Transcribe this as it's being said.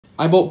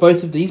I bought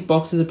both of these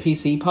boxes of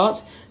PC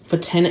parts for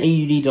 10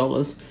 AUD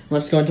dollars.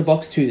 Let's go into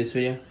box 2 this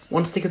video.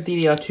 1 stick of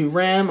DDR2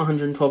 RAM,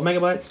 112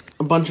 megabytes,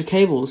 a bunch of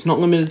cables, not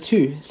limited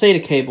to,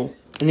 SATA cable,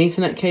 an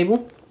Ethernet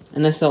cable,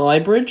 an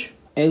SLI bridge,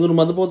 a little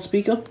motherboard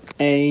speaker,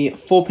 a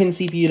 4-pin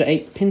CPU to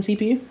 8-pin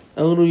CPU,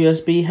 a little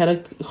USB header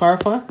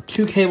clarifier,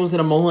 2 cables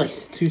that are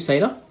Molex to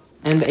SATA,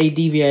 and a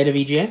DVA to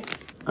VGA,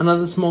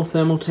 another small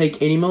Thermaltake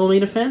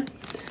 80mm fan,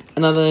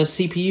 another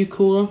CPU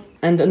cooler,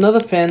 and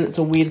another fan that's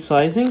a weird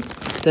sizing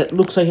that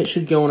looks like it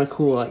should go on a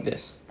cooler like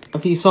this. A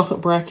few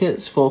socket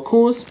brackets for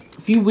coolers,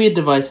 a few weird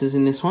devices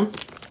in this one.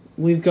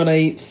 We've got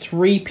a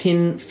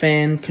 3-pin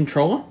fan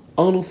controller,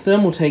 a little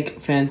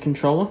Thermaltake fan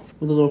controller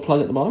with a little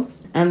plug at the bottom,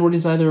 and what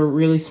is either a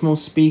really small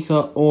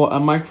speaker or a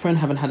microphone,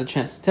 haven't had a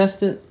chance to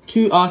test it,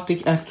 2 Arctic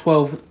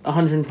F12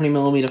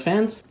 120mm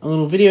fans, a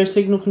little video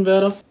signal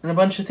converter, and a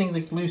bunch of things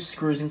like loose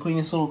screws, including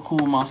this little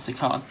cool master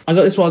card. I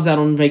got this while I was out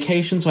on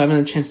vacation, so I haven't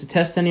had a chance to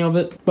test any of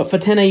it, but for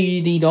 10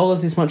 AUD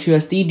dollars, this much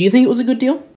USD, do you think it was a good deal?